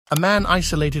A man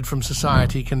isolated from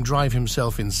society can drive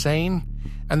himself insane,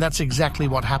 and that's exactly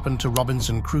what happened to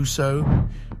Robinson Crusoe.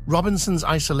 Robinson's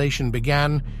isolation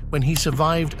began when he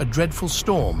survived a dreadful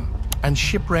storm and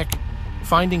shipwreck,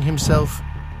 finding himself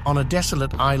on a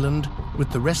desolate island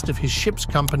with the rest of his ship's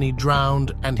company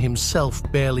drowned and himself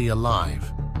barely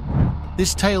alive.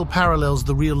 This tale parallels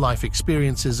the real-life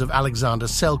experiences of Alexander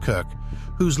Selkirk,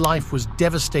 whose life was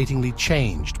devastatingly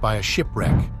changed by a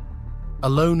shipwreck.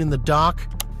 Alone in the dark,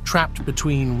 trapped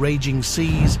between raging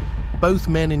seas, both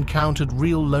men encountered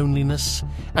real loneliness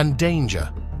and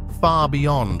danger far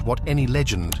beyond what any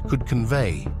legend could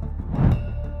convey.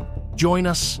 Join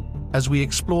us as we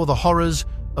explore the horrors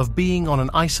of being on an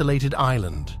isolated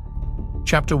island.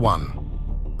 Chapter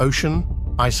 1: Ocean,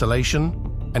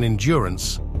 Isolation, and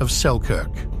Endurance of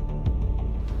Selkirk.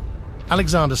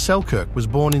 Alexander Selkirk was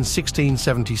born in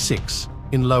 1676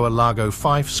 in Lower Largo,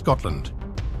 Fife, Scotland.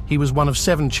 He was one of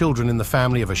 7 children in the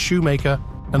family of a shoemaker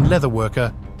and leather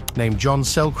worker named John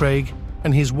Selcraig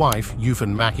and his wife,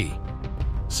 Euphan Mackie.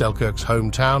 Selkirk's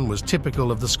hometown was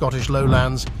typical of the Scottish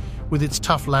Lowlands, with its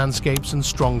tough landscapes and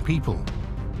strong people.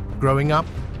 Growing up,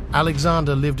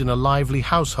 Alexander lived in a lively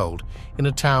household in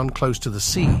a town close to the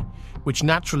sea, which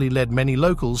naturally led many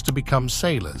locals to become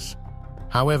sailors.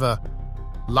 However,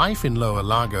 life in Lower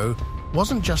Largo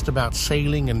wasn't just about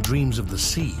sailing and dreams of the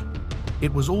sea.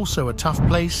 It was also a tough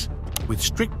place with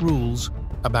strict rules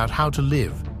about how to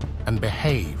live and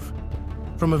behave.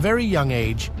 From a very young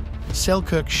age,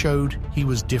 Selkirk showed he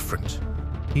was different.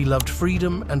 He loved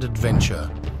freedom and adventure,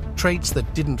 traits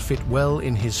that didn't fit well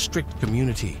in his strict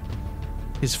community.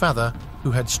 His father,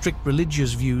 who had strict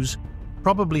religious views,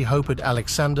 probably hoped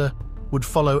Alexander would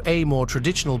follow a more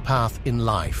traditional path in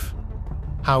life.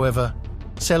 However,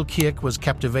 Selkirk was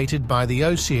captivated by the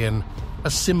ocean, a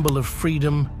symbol of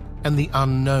freedom and the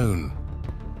unknown.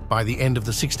 By the end of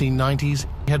the 1690s,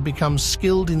 he had become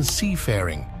skilled in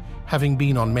seafaring, having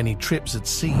been on many trips at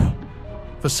sea.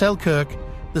 For Selkirk,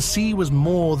 the sea was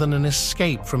more than an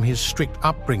escape from his strict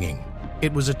upbringing.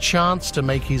 It was a chance to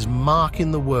make his mark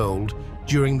in the world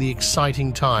during the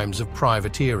exciting times of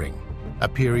privateering, a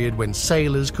period when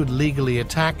sailors could legally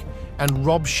attack and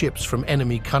rob ships from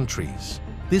enemy countries.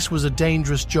 This was a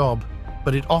dangerous job,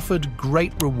 but it offered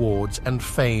great rewards and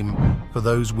fame for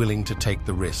those willing to take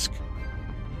the risk.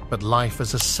 But life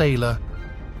as a sailor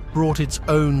brought its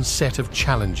own set of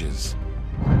challenges.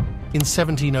 In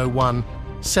 1701,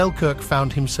 Selkirk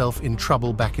found himself in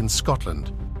trouble back in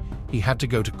Scotland. He had to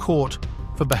go to court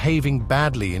for behaving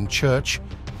badly in church,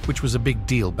 which was a big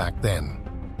deal back then.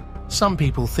 Some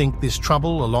people think this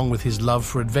trouble, along with his love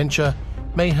for adventure,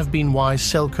 may have been why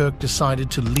Selkirk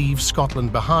decided to leave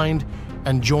Scotland behind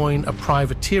and join a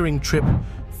privateering trip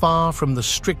far from the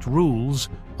strict rules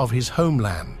of his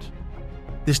homeland.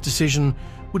 This decision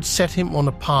would set him on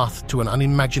a path to an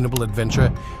unimaginable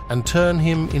adventure and turn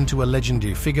him into a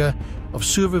legendary figure of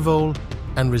survival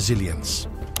and resilience.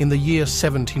 In the year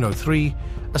 1703,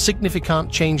 a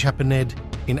significant change happened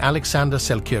in Alexander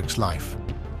Selkirk's life.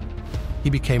 He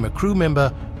became a crew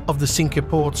member of the Cinque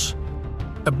Ports,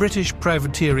 a British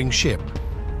privateering ship.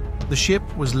 The ship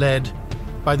was led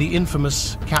by the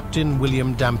infamous Captain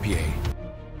William Dampier.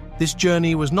 This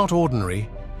journey was not ordinary.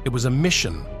 It was a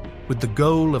mission with the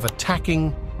goal of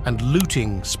attacking and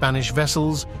looting Spanish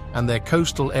vessels and their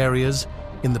coastal areas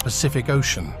in the Pacific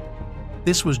Ocean.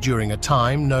 This was during a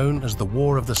time known as the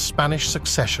War of the Spanish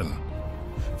Succession.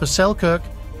 For Selkirk,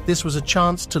 this was a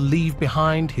chance to leave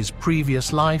behind his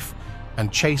previous life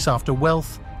and chase after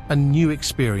wealth and new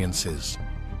experiences.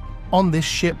 On this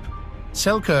ship,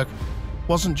 Selkirk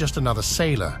wasn't just another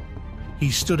sailor.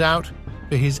 He stood out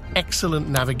for his excellent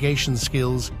navigation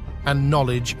skills and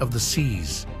knowledge of the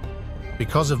seas.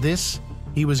 Because of this,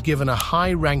 he was given a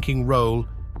high-ranking role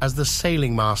as the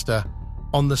sailing master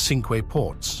on the Cinque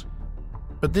Ports.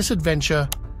 But this adventure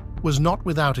was not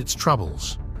without its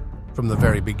troubles. From the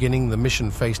very beginning, the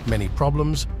mission faced many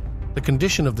problems. The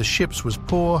condition of the ships was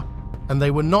poor, and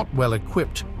they were not well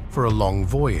equipped for a long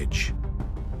voyage.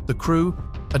 The crew,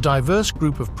 a diverse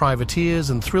group of privateers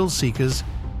and thrill-seekers,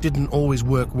 didn't always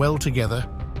work well together.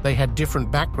 They had different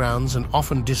backgrounds and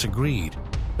often disagreed.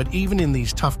 But even in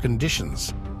these tough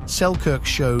conditions, Selkirk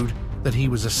showed that he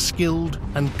was a skilled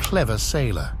and clever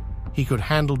sailor. He could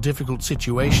handle difficult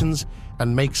situations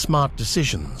and make smart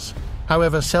decisions.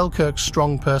 However, Selkirk's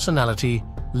strong personality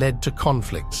led to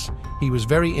conflicts. He was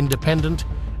very independent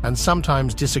and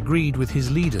sometimes disagreed with his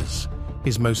leaders.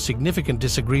 His most significant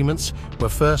disagreements were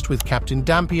first with Captain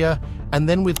Dampier and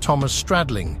then with Thomas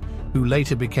Stradling, who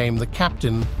later became the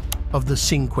captain of the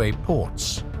Cinque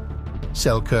Ports.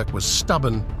 Selkirk was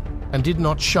stubborn and did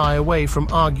not shy away from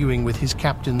arguing with his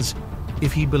captains,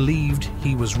 if he believed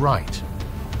he was right.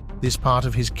 This part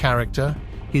of his character,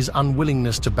 his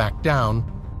unwillingness to back down,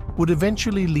 would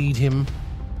eventually lead him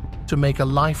to make a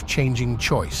life-changing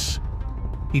choice.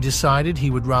 He decided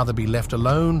he would rather be left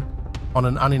alone on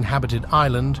an uninhabited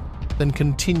island than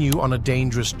continue on a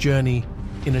dangerous journey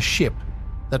in a ship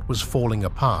that was falling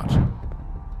apart.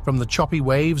 From the choppy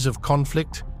waves of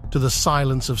conflict to the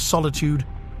silence of solitude,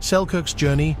 Selkirk's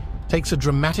journey takes a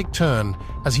dramatic turn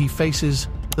as he faces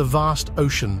the vast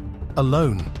ocean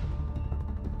alone.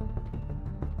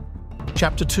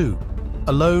 Chapter 2.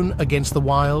 Alone against the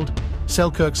wild,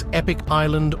 Selkirk's epic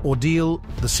island ordeal,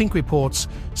 the Cinque Ports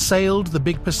sailed the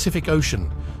big Pacific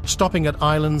Ocean, stopping at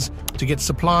islands to get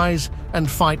supplies and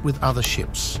fight with other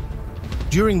ships.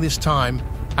 During this time,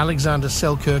 Alexander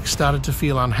Selkirk started to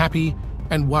feel unhappy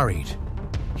and worried.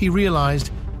 He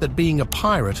realized that being a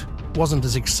pirate wasn't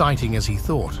as exciting as he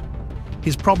thought.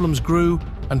 His problems grew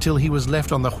until he was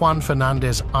left on the Juan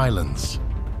Fernandez Islands.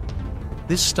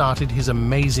 This started his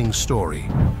amazing story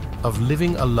of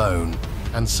living alone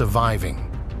and surviving.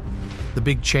 The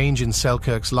big change in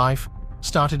Selkirk's life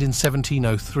started in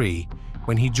 1703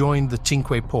 when he joined the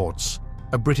Cinque Ports,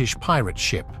 a British pirate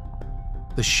ship.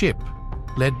 The ship,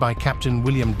 led by Captain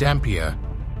William Dampier,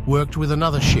 worked with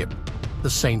another ship, the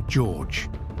St. George.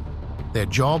 Their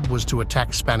job was to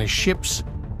attack Spanish ships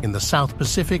in the South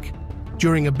Pacific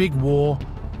during a big war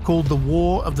called the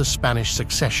War of the Spanish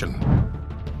Succession.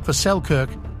 For Selkirk,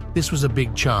 this was a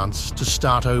big chance to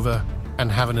start over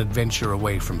and have an adventure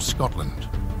away from Scotland.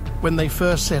 When they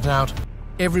first set out,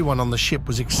 everyone on the ship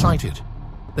was excited.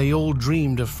 They all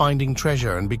dreamed of finding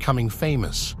treasure and becoming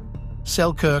famous.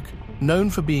 Selkirk, known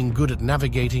for being good at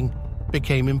navigating,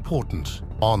 became important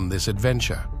on this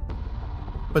adventure.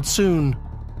 But soon,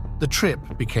 the trip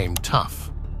became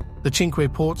tough. The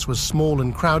Cinque Ports was small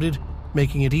and crowded,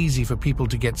 making it easy for people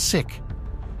to get sick.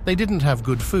 They didn't have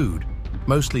good food,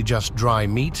 mostly just dry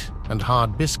meat and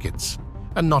hard biscuits,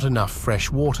 and not enough fresh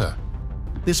water.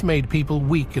 This made people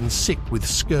weak and sick with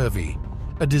scurvy,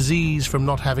 a disease from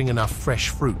not having enough fresh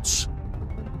fruits.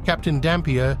 Captain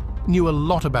Dampier knew a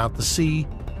lot about the sea,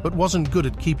 but wasn't good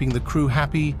at keeping the crew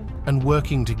happy and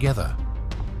working together.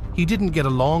 He didn't get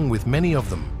along with many of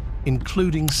them,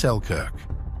 including Selkirk.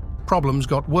 Problems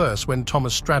got worse when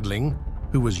Thomas Stradling,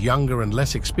 who was younger and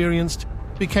less experienced,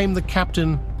 became the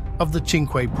captain of the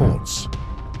Cinque Ports.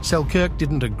 Selkirk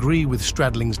didn't agree with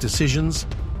Stradling's decisions,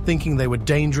 thinking they were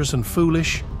dangerous and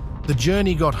foolish. The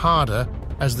journey got harder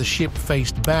as the ship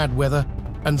faced bad weather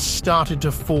and started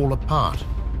to fall apart.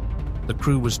 The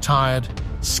crew was tired,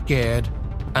 scared,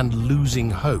 and losing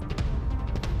hope.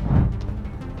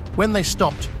 When they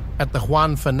stopped at the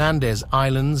Juan Fernandez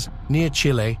Islands near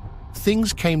Chile,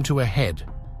 things came to a head.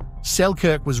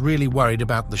 Selkirk was really worried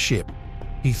about the ship.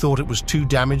 He thought it was too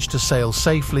damaged to sail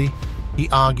safely. He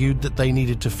argued that they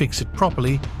needed to fix it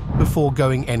properly before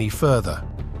going any further.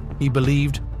 He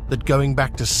believed that going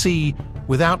back to sea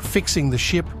without fixing the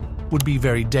ship would be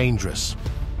very dangerous.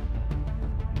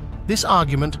 This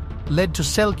argument led to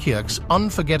Selkirk's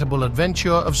unforgettable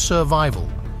adventure of survival.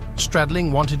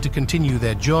 Stradling wanted to continue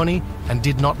their journey and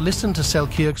did not listen to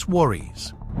Selkirk's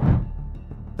worries.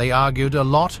 They argued a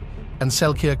lot, and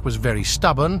Selkirk was very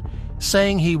stubborn,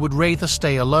 saying he would rather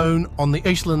stay alone on the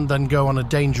island than go on a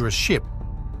dangerous ship.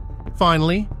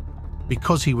 Finally,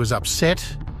 because he was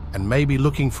upset and maybe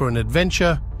looking for an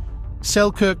adventure,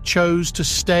 Selkirk chose to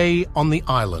stay on the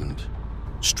island.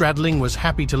 Stradling was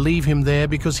happy to leave him there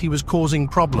because he was causing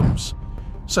problems.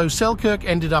 So Selkirk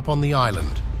ended up on the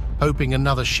island, hoping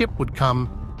another ship would come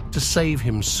to save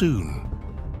him soon.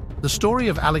 The story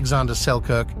of Alexander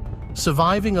Selkirk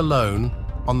surviving alone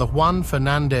on the Juan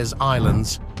Fernandez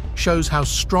Islands shows how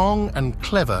strong and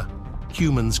clever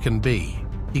humans can be.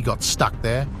 He got stuck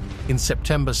there in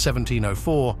September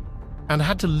 1704 and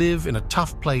had to live in a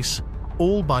tough place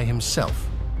all by himself.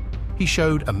 He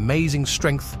showed amazing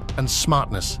strength and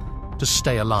smartness to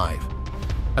stay alive.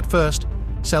 At first,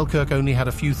 Selkirk only had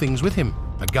a few things with him: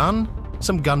 a gun,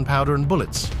 some gunpowder and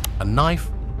bullets, a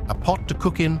knife, a pot to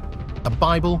cook in, a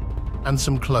Bible, and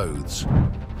some clothes.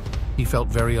 He felt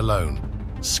very alone,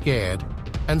 scared,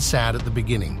 and sad at the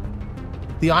beginning.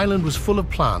 The island was full of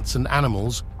plants and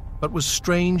animals, but was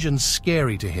strange and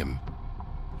scary to him.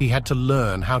 He had to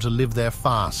learn how to live there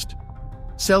fast.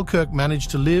 Selkirk managed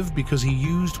to live because he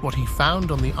used what he found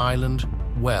on the island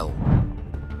well.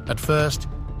 At first,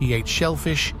 he ate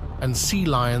shellfish and sea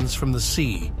lions from the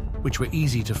sea, which were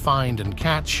easy to find and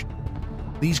catch.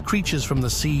 These creatures from the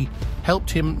sea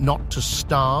helped him not to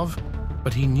starve,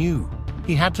 but he knew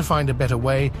he had to find a better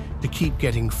way to keep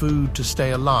getting food to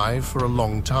stay alive for a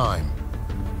long time.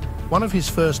 One of his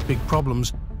first big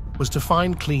problems was to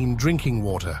find clean drinking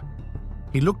water.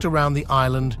 He looked around the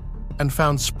island and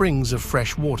found springs of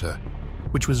fresh water,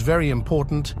 which was very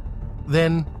important.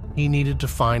 Then he needed to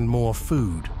find more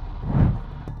food.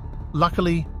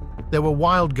 Luckily, there were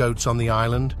wild goats on the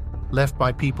island, left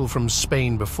by people from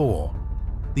Spain before.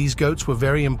 These goats were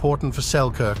very important for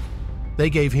Selkirk. They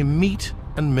gave him meat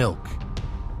and milk.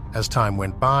 As time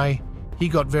went by, he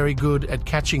got very good at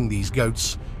catching these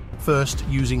goats, first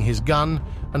using his gun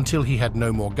until he had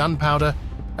no more gunpowder,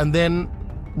 and then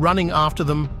running after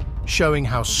them, showing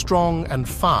how strong and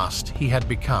fast he had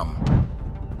become.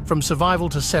 From survival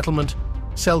to settlement,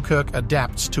 Selkirk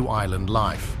adapts to island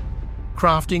life,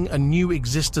 crafting a new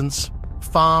existence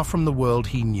far from the world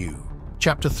he knew.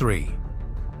 Chapter 3.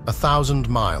 1,000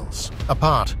 miles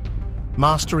apart,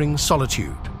 mastering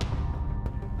solitude.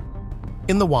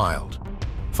 In the wild,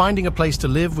 finding a place to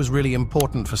live was really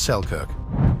important for Selkirk.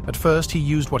 At first, he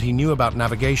used what he knew about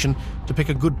navigation to pick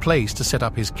a good place to set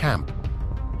up his camp.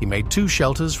 He made 2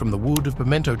 shelters from the wood of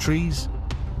pimento trees.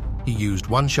 He used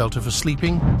one shelter for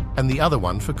sleeping and the other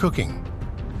one for cooking.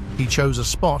 He chose a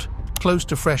spot close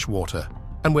to fresh water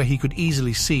and where he could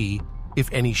easily see if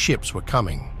any ships were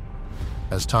coming.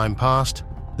 As time passed,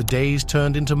 the days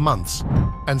turned into months,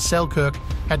 and Selkirk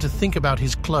had to think about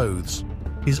his clothes.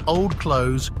 His old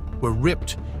clothes were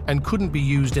ripped and couldn't be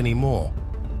used anymore.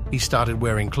 He started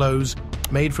wearing clothes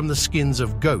made from the skins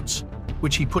of goats,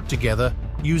 which he put together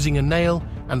using a nail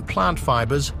and plant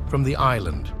fibers from the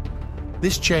island.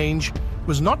 This change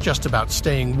was not just about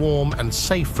staying warm and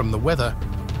safe from the weather,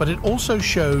 but it also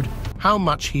showed how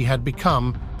much he had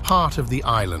become part of the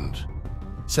island.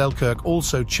 Selkirk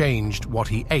also changed what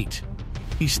he ate.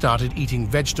 He started eating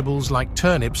vegetables like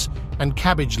turnips and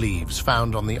cabbage leaves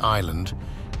found on the island,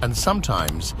 and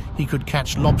sometimes he could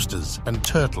catch lobsters and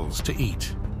turtles to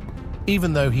eat.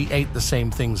 Even though he ate the same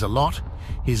things a lot,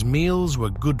 his meals were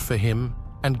good for him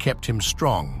and kept him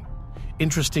strong.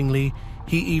 Interestingly,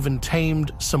 he even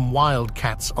tamed some wild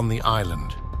cats on the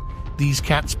island. These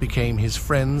cats became his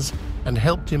friends and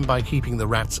helped him by keeping the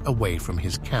rats away from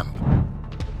his camp.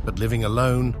 But living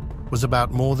alone was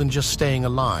about more than just staying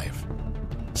alive.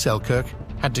 Selkirk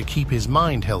had to keep his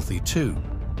mind healthy too.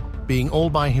 Being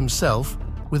all by himself,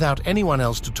 without anyone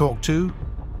else to talk to,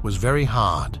 was very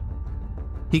hard.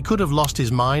 He could have lost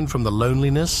his mind from the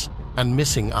loneliness and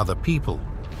missing other people.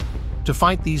 To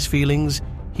fight these feelings,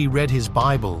 he read his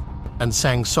Bible and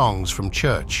sang songs from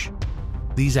church.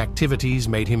 These activities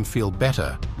made him feel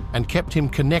better and kept him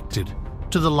connected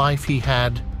to the life he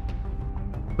had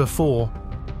before.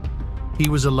 He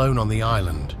was alone on the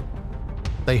island.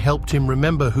 They helped him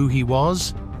remember who he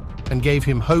was and gave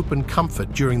him hope and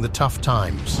comfort during the tough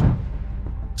times.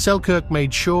 Selkirk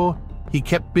made sure he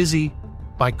kept busy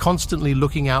by constantly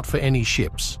looking out for any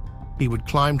ships. He would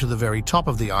climb to the very top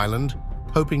of the island,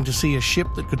 hoping to see a ship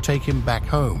that could take him back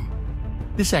home.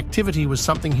 This activity was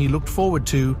something he looked forward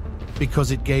to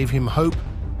because it gave him hope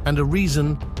and a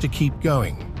reason to keep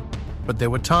going. But there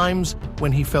were times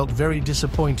when he felt very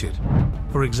disappointed.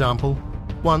 For example,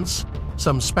 once,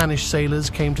 some Spanish sailors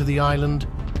came to the island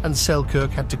and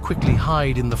Selkirk had to quickly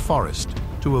hide in the forest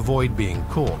to avoid being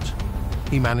caught.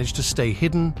 He managed to stay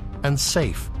hidden and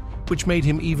safe, which made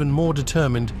him even more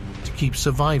determined to keep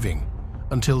surviving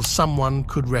until someone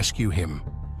could rescue him.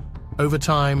 Over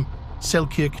time,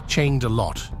 Selkirk changed a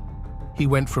lot. He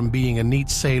went from being a neat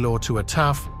sailor to a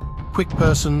tough, quick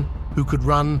person who could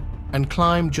run and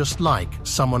climb just like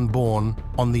someone born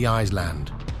on the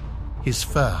island. His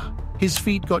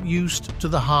feet got used to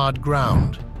the hard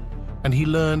ground, and he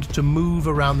learned to move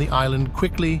around the island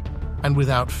quickly and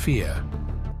without fear.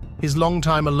 His long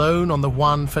time alone on the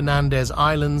Juan Fernandez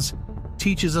Islands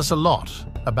teaches us a lot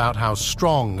about how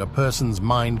strong a person's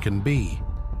mind can be.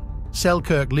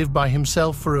 Selkirk lived by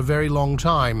himself for a very long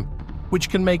time, which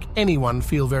can make anyone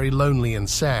feel very lonely and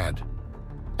sad.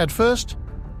 At first,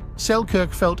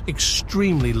 Selkirk felt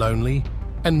extremely lonely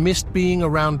and missed being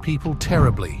around people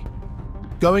terribly.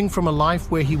 Going from a life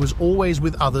where he was always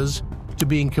with others to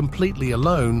being completely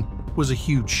alone was a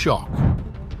huge shock.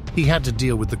 He had to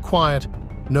deal with the quiet,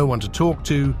 no one to talk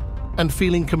to, and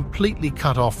feeling completely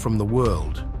cut off from the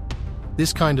world.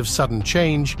 This kind of sudden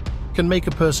change can make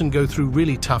a person go through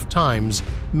really tough times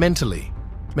mentally,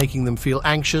 making them feel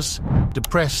anxious,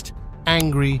 depressed,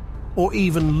 angry, or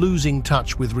even losing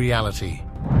touch with reality.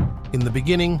 In the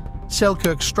beginning,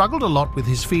 Selkirk struggled a lot with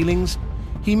his feelings.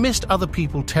 He missed other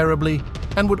people terribly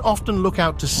and would often look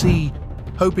out to sea,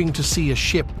 hoping to see a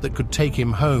ship that could take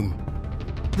him home.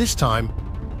 This time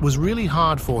was really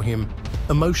hard for him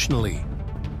emotionally.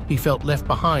 He felt left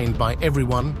behind by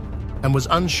everyone and was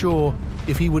unsure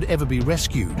if he would ever be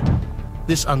rescued.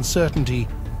 This uncertainty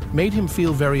made him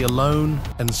feel very alone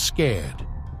and scared.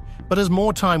 But as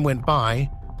more time went by,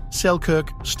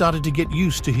 Selkirk started to get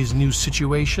used to his new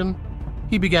situation.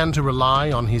 He began to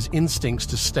rely on his instincts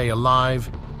to stay alive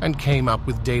and came up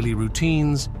with daily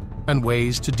routines and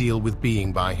ways to deal with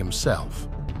being by himself.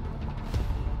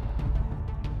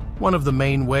 One of the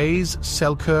main ways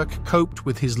Selkirk coped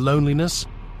with his loneliness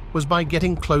was by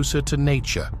getting closer to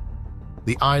nature.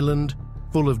 The island,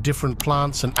 full of different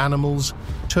plants and animals,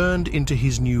 turned into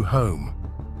his new home.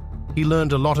 He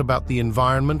learned a lot about the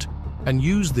environment and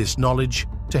used this knowledge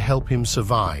to help him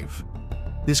survive.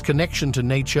 This connection to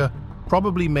nature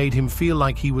probably made him feel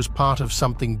like he was part of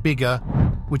something bigger,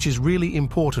 which is really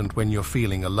important when you're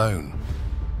feeling alone.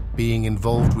 Being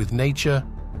involved with nature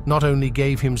not only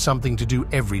gave him something to do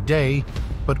every day,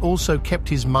 but also kept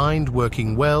his mind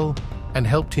working well and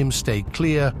helped him stay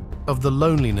clear of the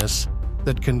loneliness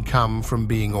that can come from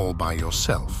being all by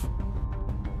yourself.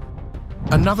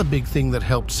 Another big thing that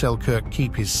helped Selkirk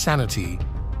keep his sanity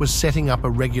was setting up a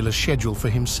regular schedule for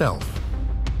himself.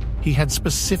 He had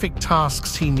specific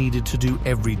tasks he needed to do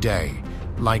every day,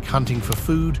 like hunting for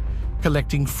food,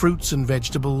 collecting fruits and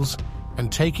vegetables,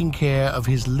 and taking care of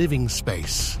his living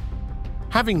space.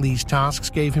 Having these tasks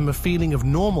gave him a feeling of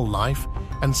normal life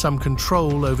and some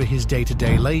control over his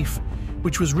day-to-day life,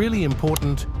 which was really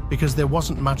important because there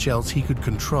wasn't much else he could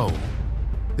control.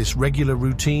 This regular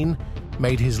routine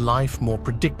made his life more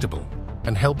predictable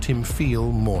and helped him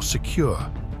feel more secure,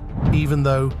 even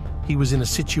though he was in a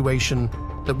situation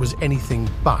that was anything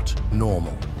but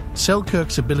normal.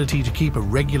 Selkirk's ability to keep a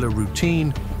regular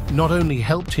routine not only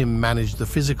helped him manage the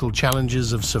physical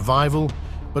challenges of survival,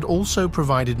 but also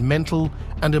provided mental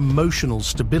and emotional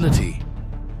stability.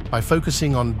 By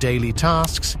focusing on daily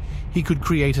tasks, he could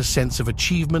create a sense of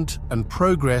achievement and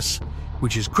progress,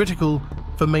 which is critical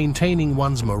for maintaining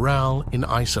one's morale in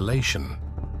isolation.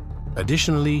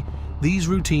 Additionally, these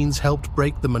routines helped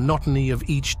break the monotony of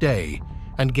each day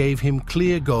and gave him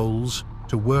clear goals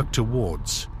to work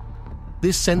towards.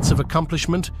 This sense of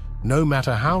accomplishment, no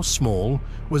matter how small,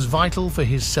 was vital for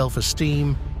his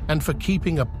self-esteem and for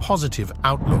keeping a positive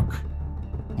outlook.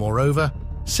 Moreover,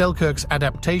 Selkirk's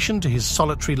adaptation to his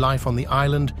solitary life on the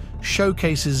island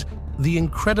showcases the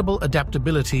incredible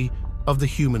adaptability of the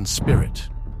human spirit.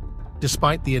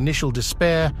 Despite the initial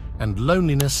despair and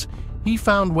loneliness, he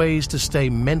found ways to stay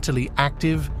mentally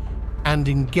active and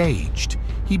engaged.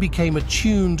 He became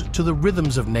attuned to the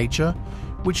rhythms of nature,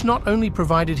 which not only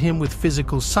provided him with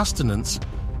physical sustenance,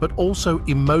 but also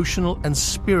emotional and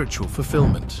spiritual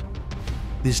fulfillment.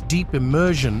 This deep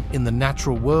immersion in the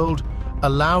natural world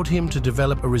allowed him to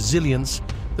develop a resilience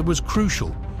that was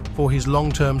crucial for his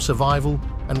long-term survival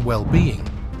and well-being.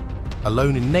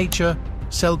 Alone in nature,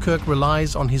 Selkirk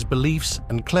relies on his beliefs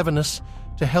and cleverness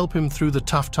to help him through the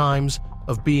tough times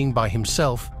of being by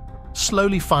himself,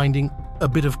 slowly finding a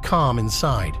bit of calm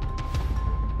inside.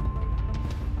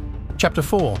 Chapter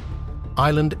 4.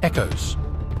 Island Echoes.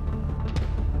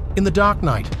 In the dark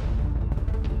night,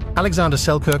 Alexander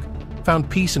Selkirk found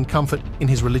peace and comfort in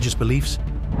his religious beliefs.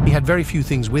 He had very few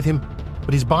things with him,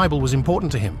 but his Bible was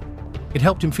important to him. It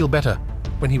helped him feel better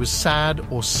when he was sad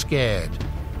or scared.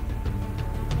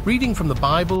 Reading from the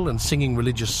Bible and singing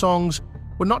religious songs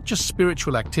were not just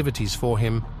spiritual activities for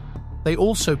him, they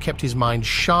also kept his mind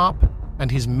sharp and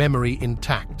his memory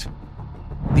intact.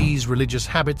 These religious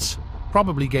habits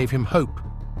probably gave him hope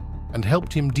and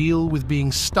helped him deal with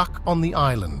being stuck on the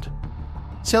island.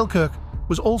 Selkirk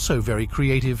was also very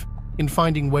creative in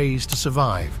finding ways to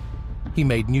survive. He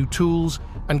made new tools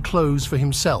and clothes for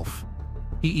himself.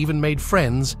 He even made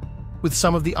friends with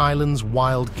some of the island's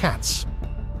wild cats,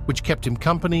 which kept him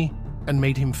company and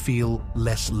made him feel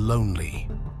less lonely.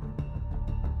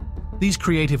 These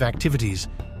creative activities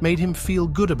made him feel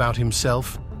good about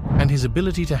himself and his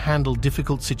ability to handle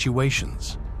difficult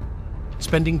situations.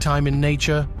 Spending time in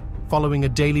nature, following a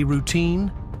daily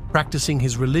routine, practicing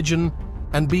his religion,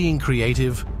 and being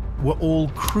creative were all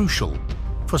crucial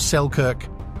for Selkirk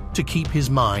to keep his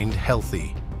mind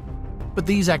healthy. But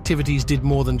these activities did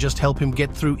more than just help him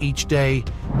get through each day.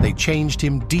 They changed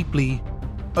him deeply.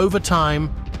 Over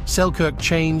time, Selkirk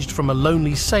changed from a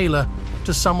lonely sailor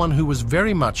to someone who was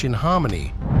very much in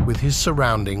harmony with his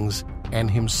surroundings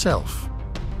and himself.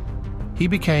 He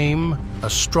became a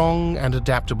strong and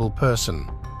adaptable person,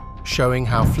 showing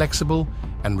how flexible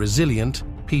and resilient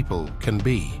people can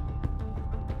be.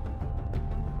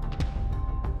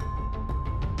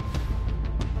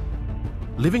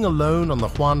 Living alone on the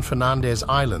Juan Fernandez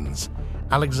Islands,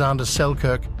 Alexander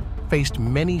Selkirk faced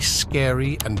many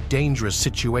scary and dangerous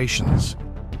situations.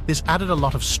 This added a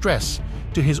lot of stress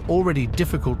to his already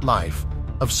difficult life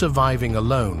of surviving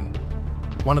alone.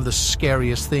 one of the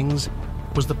scariest things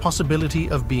was the possibility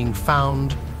of being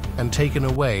found and taken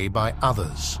away by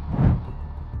others.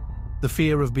 The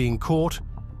fear of being caught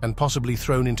and possibly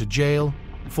thrown into jail,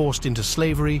 forced into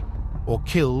slavery, or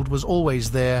killed was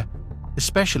always there,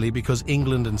 especially because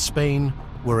England and Spain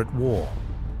were at war.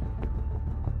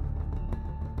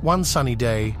 One sunny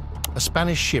day, a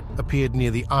Spanish ship appeared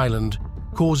near the island,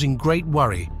 causing great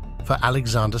worry for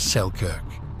Alexander Selkirk.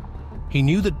 He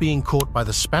knew that being caught by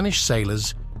the Spanish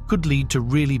sailors could lead to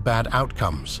really bad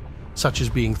outcomes, such as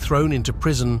being thrown into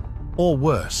prison or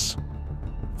worse.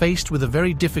 Faced with a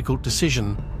very difficult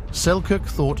decision, Selkirk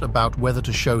thought about whether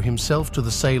to show himself to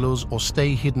the sailors or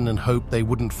stay hidden and hope they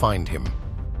wouldn't find him.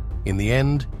 In the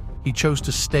end, he chose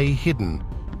to stay hidden,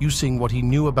 using what he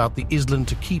knew about the island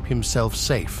to keep himself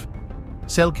safe.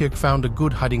 Selkirk found a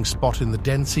good hiding spot in the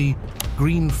densey,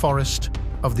 green forest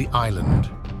of the island.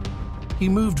 He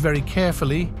moved very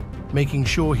carefully, making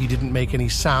sure he didn't make any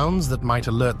sounds that might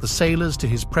alert the sailors to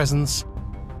his presence.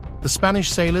 The Spanish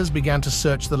sailors began to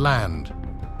search the land,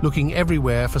 looking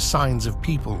everywhere for signs of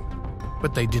people,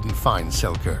 but they didn't find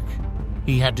Selkirk.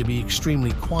 He had to be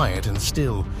extremely quiet and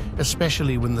still,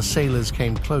 especially when the sailors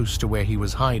came close to where he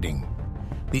was hiding.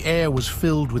 The air was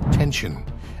filled with tension,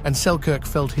 and Selkirk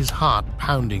felt his heart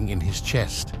pounding in his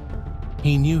chest.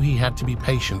 He knew he had to be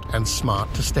patient and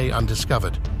smart to stay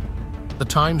undiscovered. The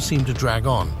time seemed to drag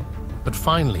on, but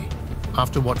finally,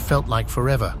 after what felt like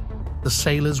forever, the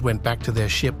sailors went back to their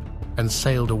ship and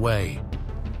sailed away.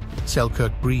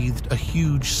 Selkirk breathed a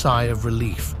huge sigh of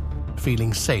relief,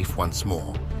 feeling safe once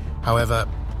more. However,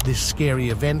 this scary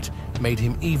event made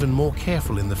him even more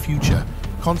careful in the future,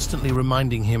 constantly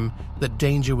reminding him that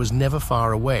danger was never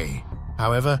far away.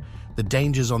 However, the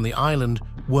dangers on the island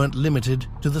weren't limited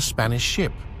to the Spanish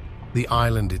ship. The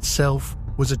island itself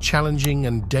was a challenging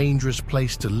and dangerous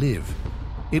place to live.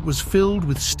 It was filled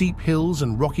with steep hills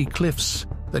and rocky cliffs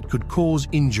that could cause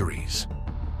injuries.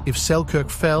 If Selkirk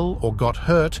fell or got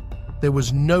hurt, there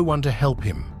was no one to help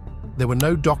him. There were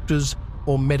no doctors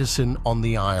or medicine on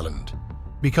the island.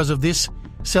 Because of this,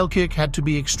 Selkirk had to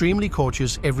be extremely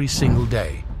cautious every single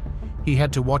day. He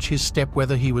had to watch his step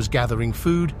whether he was gathering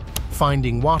food,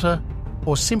 finding water,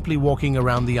 or simply walking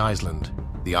around the island.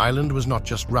 The island was not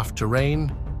just rough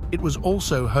terrain, it was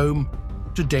also home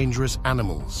to dangerous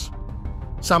animals.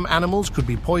 Some animals could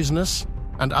be poisonous,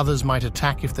 and others might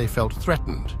attack if they felt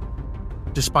threatened.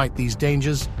 Despite these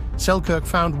dangers, Selkirk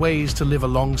found ways to live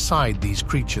alongside these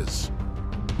creatures.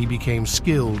 He became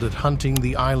skilled at hunting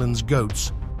the island's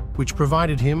goats, which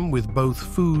provided him with both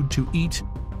food to eat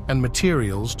and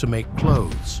materials to make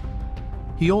clothes.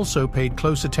 He also paid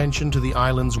close attention to the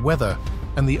island's weather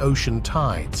and the ocean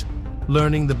tides,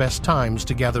 learning the best times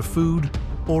to gather food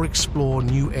or explore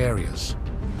new areas.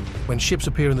 When ships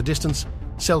appear in the distance,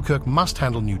 Selkirk must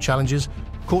handle new challenges,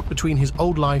 caught between his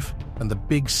old life and the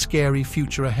big, scary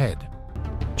future ahead.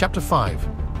 Chapter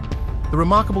 5. The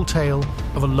remarkable tale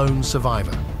of a lone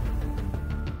survivor.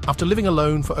 After living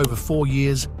alone for over 4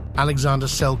 years, Alexander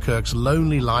Selkirk's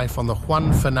lonely life on the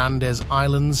Juan Fernandez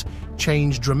Islands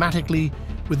changed dramatically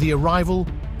with the arrival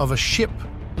of a ship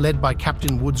led by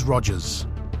Captain Woodes Rogers.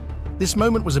 This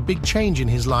moment was a big change in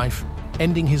his life,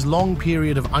 ending his long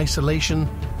period of isolation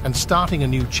and starting a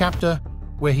new chapter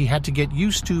where he had to get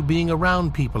used to being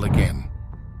around people again.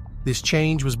 This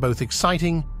change was both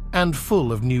exciting and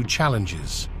full of new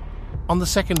challenges. On the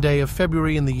second day of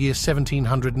February in the year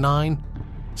 1709,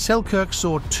 Selkirk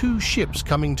saw 2 ships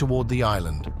coming toward the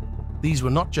island. These were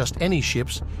not just any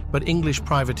ships, but English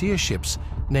privateer ships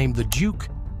named the Duke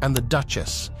and the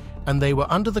Duchess, and they were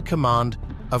under the command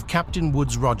of Captain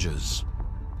Woodes Rogers.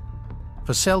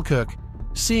 For Selkirk,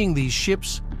 seeing these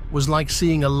ships was like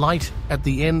seeing a light at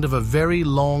the end of a very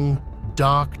long,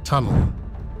 dark tunnel.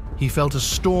 He felt a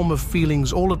storm of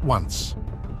feelings all at once: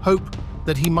 hope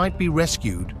that he might be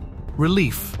rescued,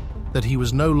 relief that he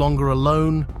was no longer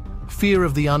alone, fear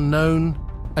of the unknown,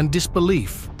 and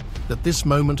disbelief that this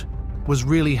moment was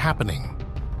really happening.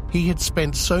 He had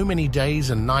spent so many days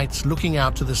and nights looking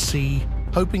out to the sea,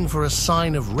 hoping for a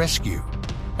sign of rescue,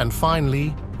 and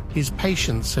finally, his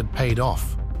patience had paid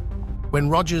off. When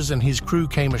Rogers and his crew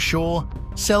came ashore,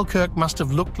 Selkirk must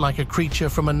have looked like a creature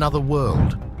from another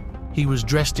world. He was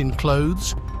dressed in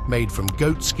clothes made from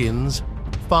goat skins,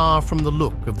 far from the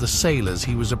look of the sailors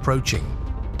he was approaching.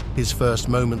 His first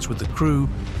moments with the crew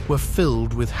were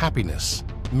filled with happiness,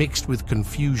 mixed with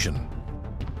confusion.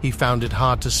 He found it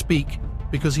hard to speak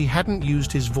because he hadn't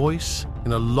used his voice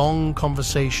in a long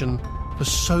conversation for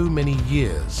so many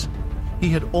years. He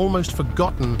had almost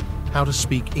forgotten how to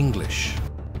speak English.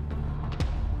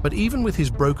 But even with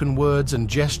his broken words and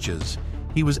gestures,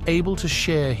 he was able to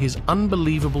share his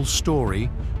unbelievable story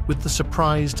with the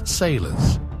surprised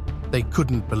sailors. They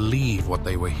couldn't believe what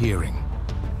they were hearing.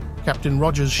 Captain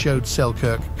Rogers showed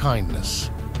Selkirk kindness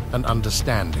and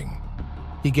understanding.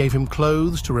 He gave him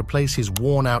clothes to replace his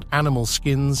worn-out animal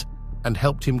skins and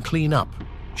helped him clean up,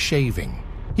 shaving.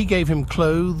 He gave him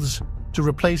clothes to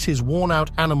replace his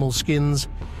worn-out animal skins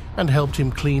and helped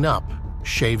him clean up,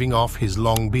 shaving off his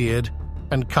long beard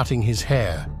and cutting his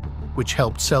hair, which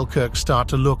helped Selkirk start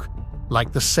to look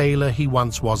like the sailor he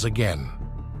once was again.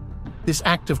 This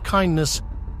act of kindness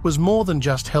was more than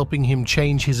just helping him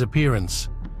change his appearance.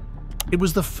 It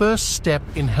was the first step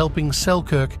in helping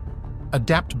Selkirk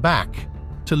adapt back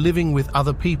to living with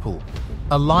other people,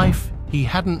 a life he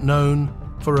hadn't known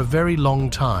for a very long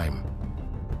time.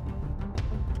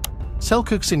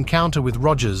 Selkirk's encounter with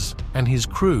Rogers and his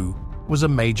crew was a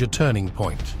major turning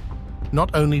point.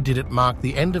 Not only did it mark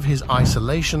the end of his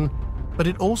isolation, but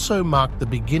it also marked the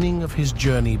beginning of his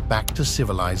journey back to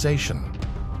civilization.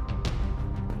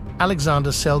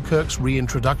 Alexander Selkirk's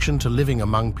reintroduction to living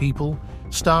among people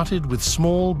started with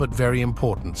small but very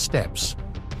important steps.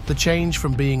 The change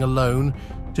from being alone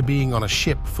to being on a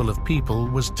ship full of people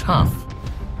was tough.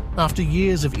 After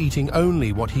years of eating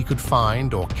only what he could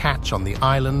find or catch on the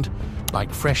island,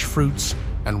 like fresh fruits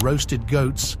and roasted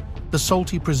goats, the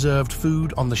salty preserved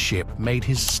food on the ship made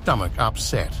his stomach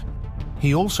upset.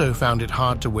 He also found it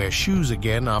hard to wear shoes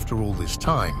again after all this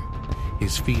time.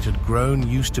 His feet had grown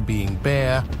used to being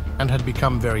bare and had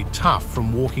become very tough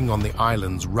from walking on the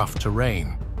island's rough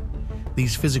terrain.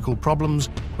 These physical problems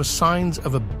were signs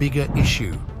of a bigger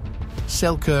issue.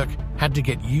 Selkirk had to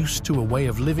get used to a way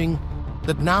of living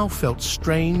that now felt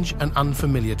strange and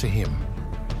unfamiliar to him.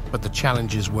 But the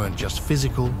challenges weren't just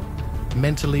physical.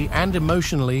 Mentally and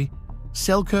emotionally,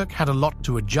 Selkirk had a lot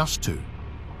to adjust to.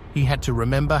 He had to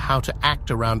remember how to act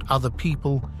around other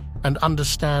people and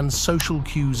understand social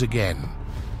cues again,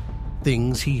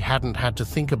 things he hadn't had to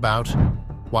think about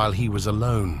while he was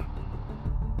alone.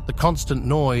 The constant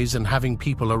noise and having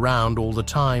people around all the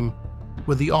time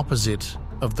were the opposite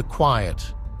of the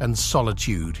quiet and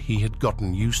solitude he had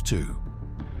gotten used to.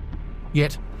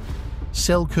 Yet,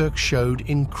 Selkirk showed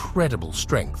incredible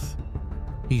strength.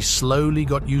 He slowly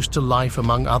got used to life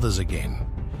among others again,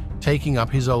 taking up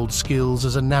his old skills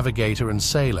as a navigator and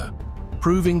sailor,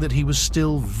 proving that he was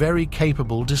still very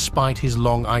capable despite his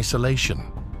long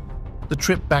isolation. The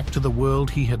trip back to the world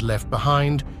he had left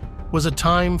behind was a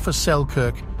time for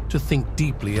Selkirk to think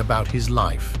deeply about his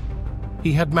life.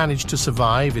 He had managed to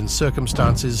survive in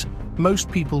circumstances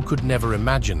most people could never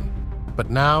imagine,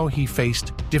 but now he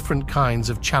faced different kinds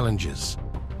of challenges.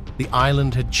 The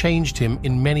island had changed him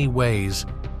in many ways,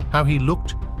 how he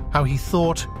looked, how he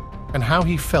thought, and how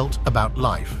he felt about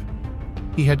life.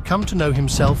 He had come to know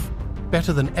himself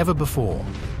better than ever before,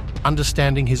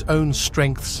 understanding his own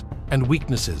strengths and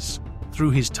weaknesses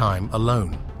through his time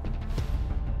alone.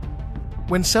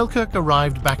 When Selkirk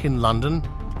arrived back in London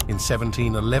in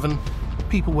 1711,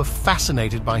 people were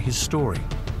fascinated by his story.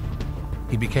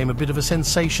 He became a bit of a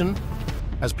sensation,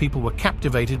 as people were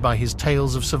captivated by his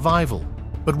tales of survival.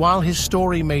 But while his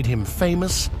story made him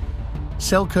famous,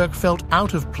 Selkirk felt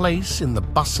out of place in the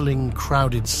bustling,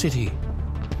 crowded city.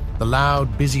 The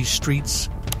loud, busy streets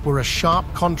were a sharp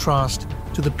contrast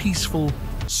to the peaceful,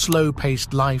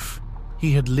 slow-paced life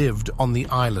he had lived on the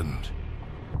island.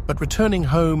 But returning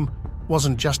home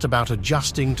wasn't just about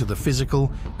adjusting to the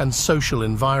physical and social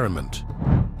environment.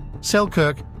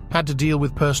 Selkirk had to deal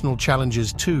with personal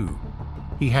challenges too.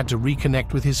 He had to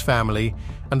reconnect with his family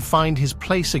and find his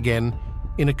place again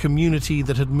in a community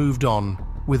that had moved on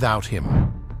without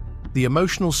him. The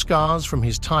emotional scars from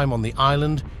his time on the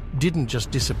island didn't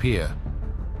just disappear.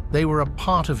 They were a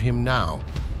part of him now.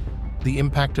 The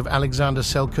impact of Alexander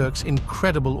Selkirk's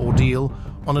incredible ordeal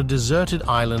on a deserted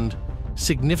island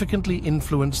significantly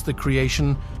influenced the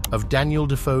creation of Daniel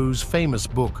Defoe's famous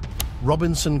book,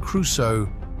 Robinson Crusoe,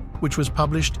 which was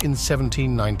published in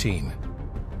 1719.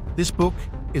 This book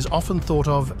is often thought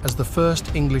of as the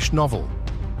first English novel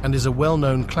and is a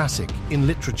well-known classic in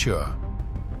literature.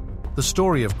 The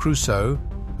story of Crusoe,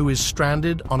 who is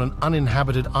stranded on an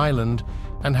uninhabited island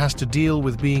and has to deal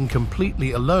with being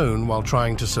completely alone while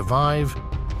trying to survive,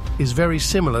 is very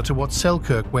similar to what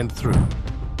Selkirk went through.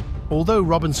 Although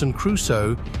Robinson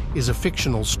Crusoe is a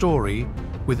fictional story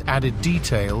with added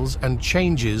details and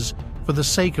changes for the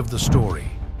sake of the story,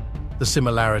 the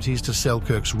similarities to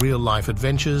Selkirk's real-life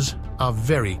adventures are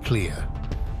very clear.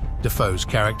 Defoe's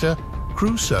character,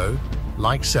 Crusoe,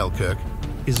 like Selkirk,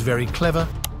 is very clever,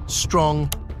 strong,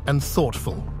 and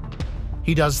thoughtful.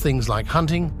 He does things like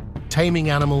hunting, taming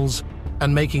animals,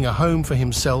 and making a home for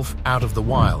himself out of the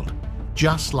wild,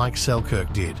 just like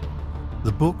Selkirk did.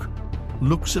 The book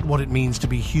looks at what it means to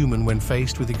be human when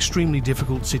faced with extremely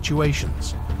difficult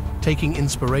situations, taking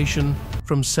inspiration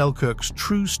from Selkirk's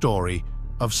true story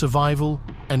of survival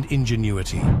and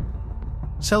ingenuity.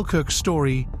 Selkirk's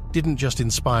story didn't just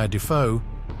inspire Defoe,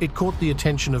 it caught the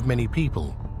attention of many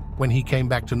people. When he came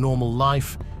back to normal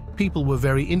life, people were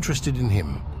very interested in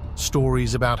him.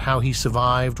 Stories about how he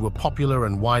survived were popular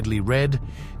and widely read,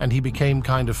 and he became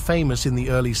kind of famous in the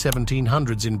early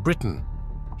 1700s in Britain.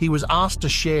 He was asked to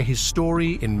share his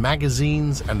story in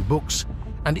magazines and books,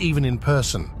 and even in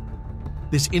person.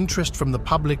 This interest from the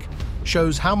public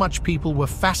shows how much people were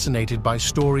fascinated by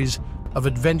stories of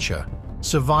adventure,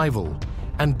 survival,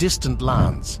 and distant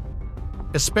lands,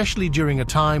 especially during a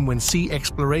time when sea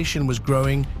exploration was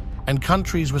growing and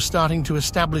countries were starting to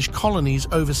establish colonies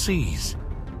overseas.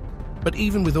 But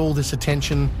even with all this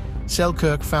attention,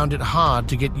 Selkirk found it hard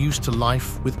to get used to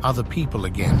life with other people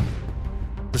again.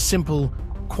 The simple,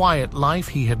 quiet life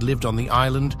he had lived on the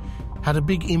island had a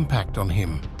big impact on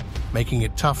him, making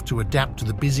it tough to adapt to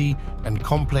the busy and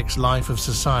complex life of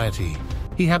society.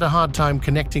 He had a hard time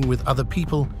connecting with other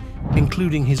people,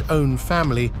 including his own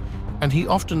family, and he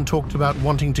often talked about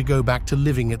wanting to go back to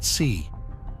living at sea.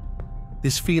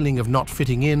 This feeling of not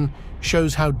fitting in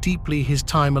shows how deeply his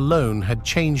time alone had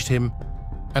changed him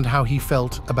and how he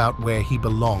felt about where he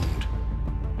belonged.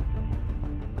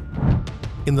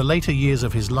 In the later years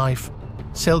of his life,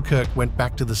 Selkirk went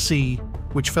back to the sea,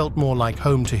 which felt more like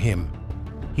home to him.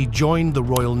 He joined the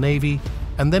Royal Navy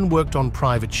and then worked on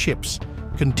private ships,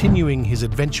 continuing his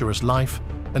adventurous life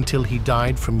until he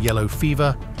died from yellow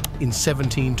fever in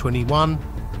 1721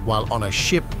 while on a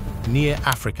ship near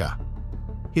Africa.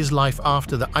 His life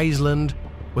after the island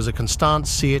was a constant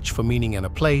search for meaning and a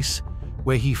place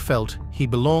where he felt he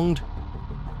belonged,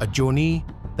 a journey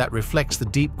that reflects the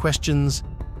deep questions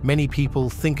many people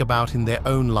think about in their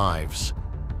own lives.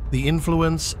 The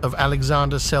influence of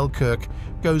Alexander Selkirk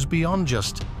goes beyond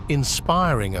just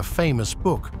inspiring a famous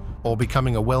book or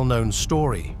becoming a well-known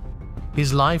story.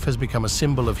 His life has become a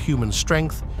symbol of human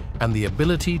strength and the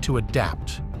ability to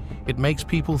adapt. It makes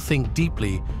people think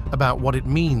deeply about what it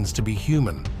means to be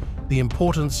human, the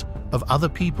importance of other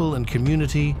people and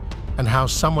community, and how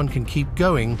someone can keep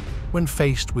going when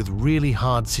faced with really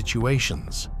hard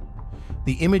situations.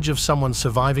 The image of someone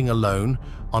surviving alone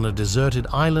on a deserted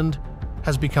island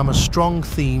has become a strong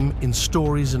theme in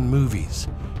stories and movies,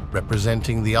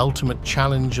 representing the ultimate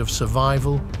challenge of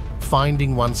survival,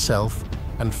 finding oneself,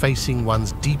 and facing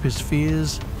one's deepest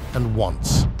fears and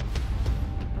wants.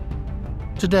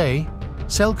 Today,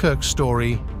 Selkirk's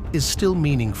story is still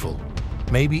meaningful,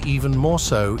 maybe even more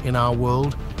so in our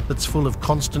world that's full of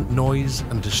constant noise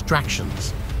and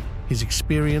distractions. His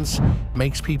experience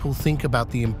makes people think about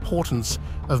the importance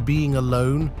of being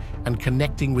alone and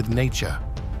connecting with nature,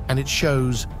 and it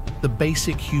shows the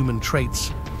basic human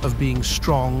traits of being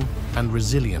strong and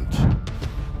resilient.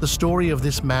 The story of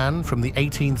this man from the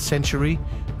 18th century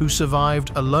who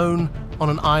survived alone on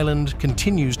an island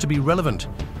continues to be relevant,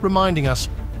 reminding us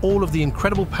all of the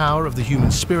incredible power of the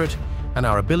human spirit and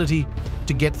our ability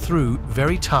to get through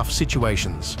very tough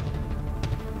situations.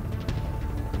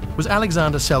 Was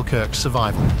Alexander Selkirk's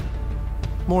survival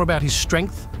more about his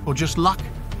strength or just luck?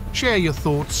 Share your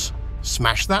thoughts,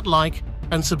 smash that like,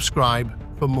 and subscribe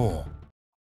for more.